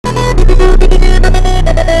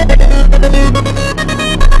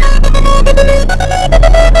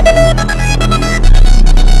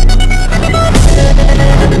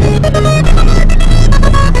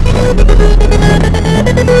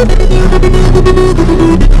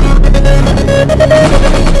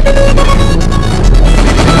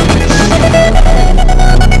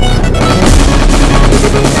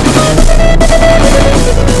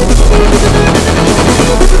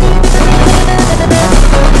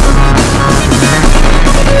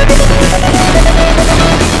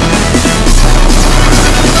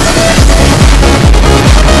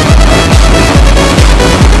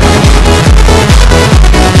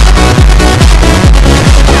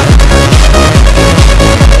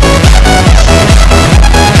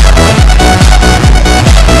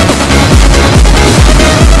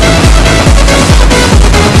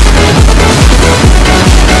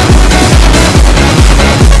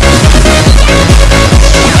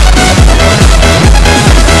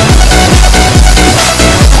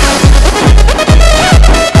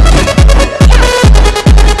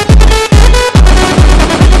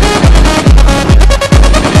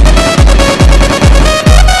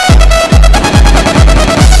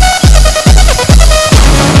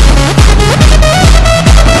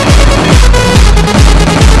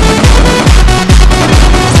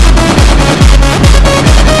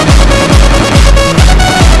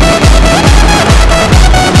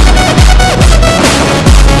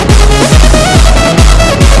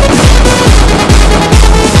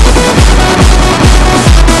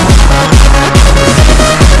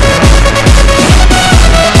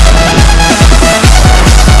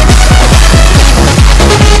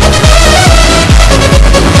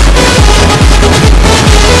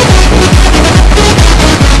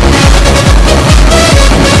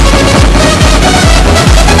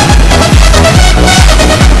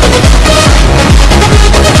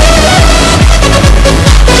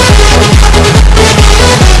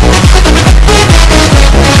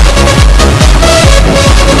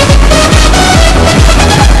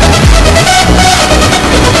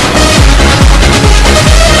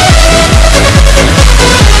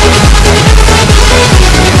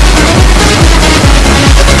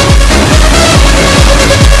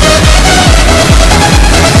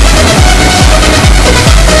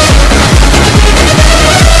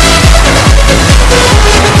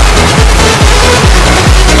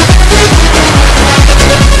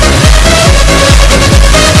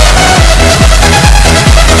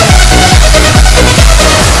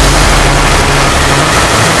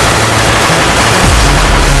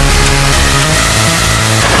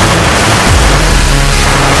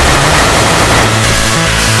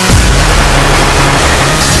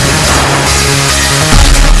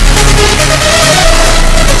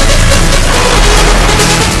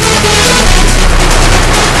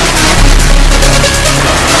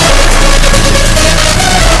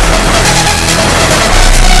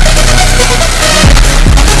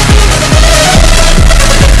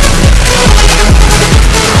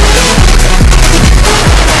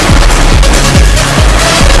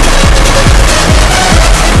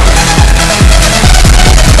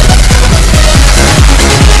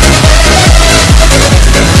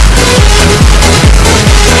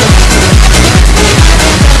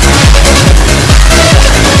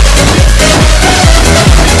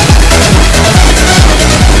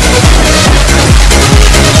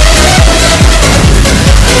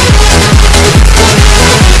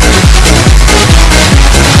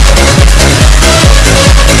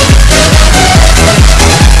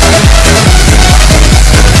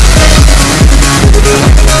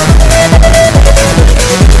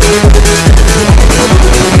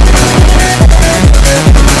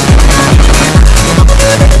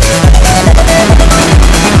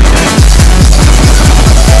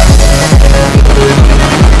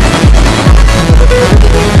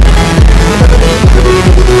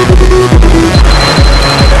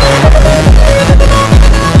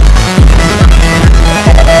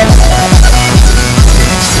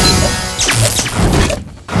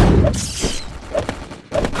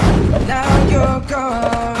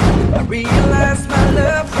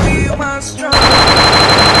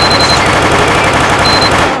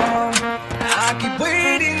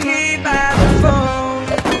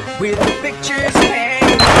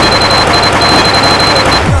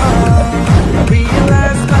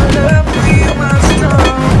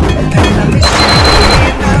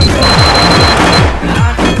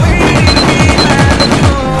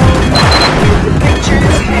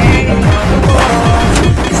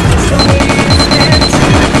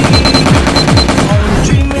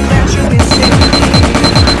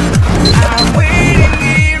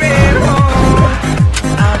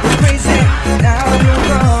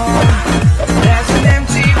That's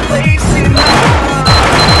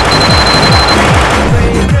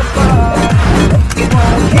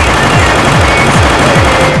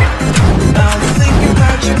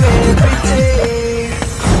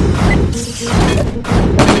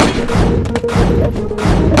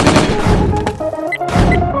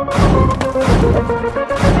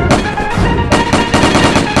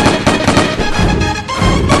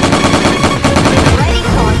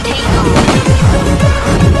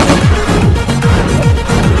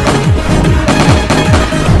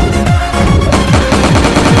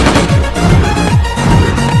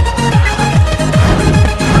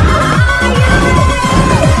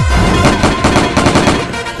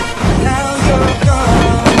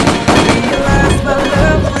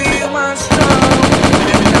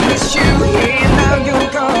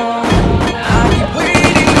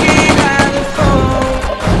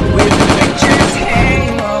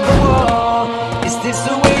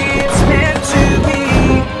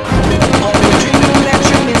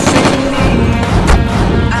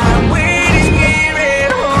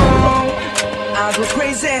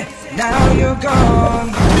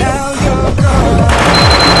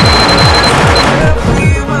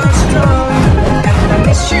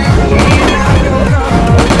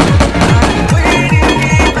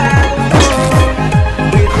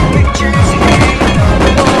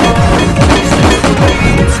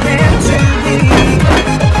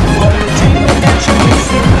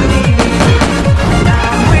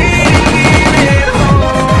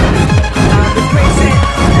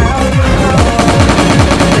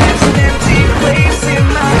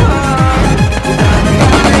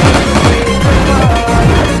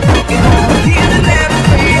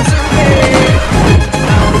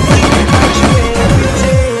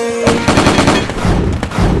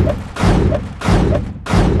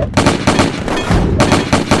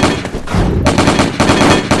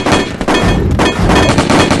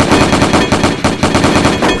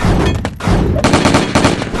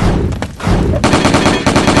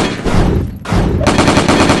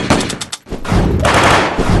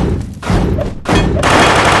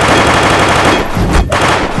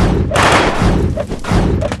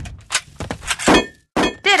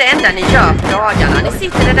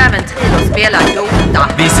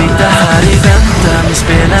och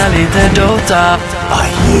spelar lite Dota. I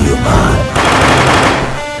hear you man.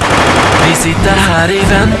 Vi sitter här i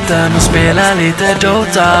väntan och spelar lite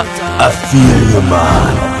Dota. I feel you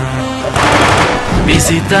man. Vi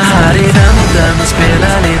sitter här i väntan och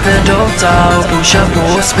spelar lite Dota och pushar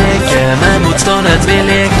på och smeker med motståndet vi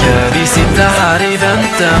leker. Vi sitter här i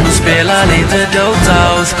väntan och spelar lite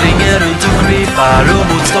Dota och springer runt och creepar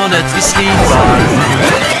och motståndet vi slipar.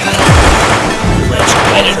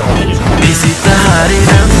 Vi sitter här i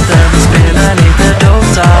väntan och spelar lite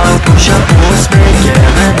Dota och pushar på och smeker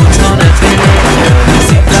med motståndet vi leker. Vi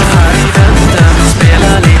sitter här i väntan och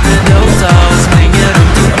spelar lite Dota och springer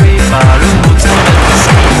runt och creepar och motståndet vi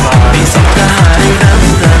slipar. Vi sitter här i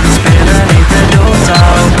väntan och spelar lite Dota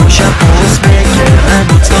och pushar på och smeker med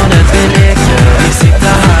motståndet vi leker. Vi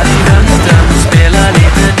sitter här i väntan och spelar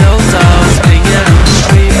lite Dota och springer runt och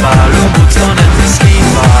creepar och motståndet vi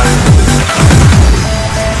slipar.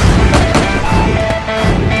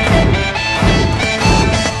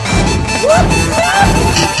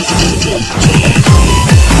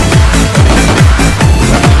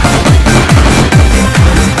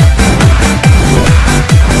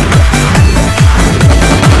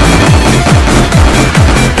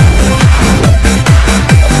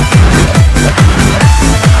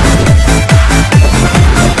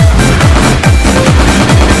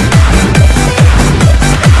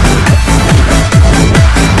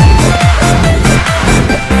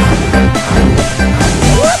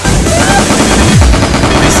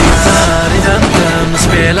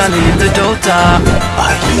 Lite Dota.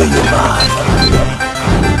 I hear you man.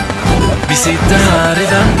 Vi sitter här i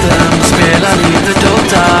väntan och spelar lite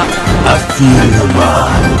Dota. I feel you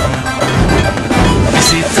man.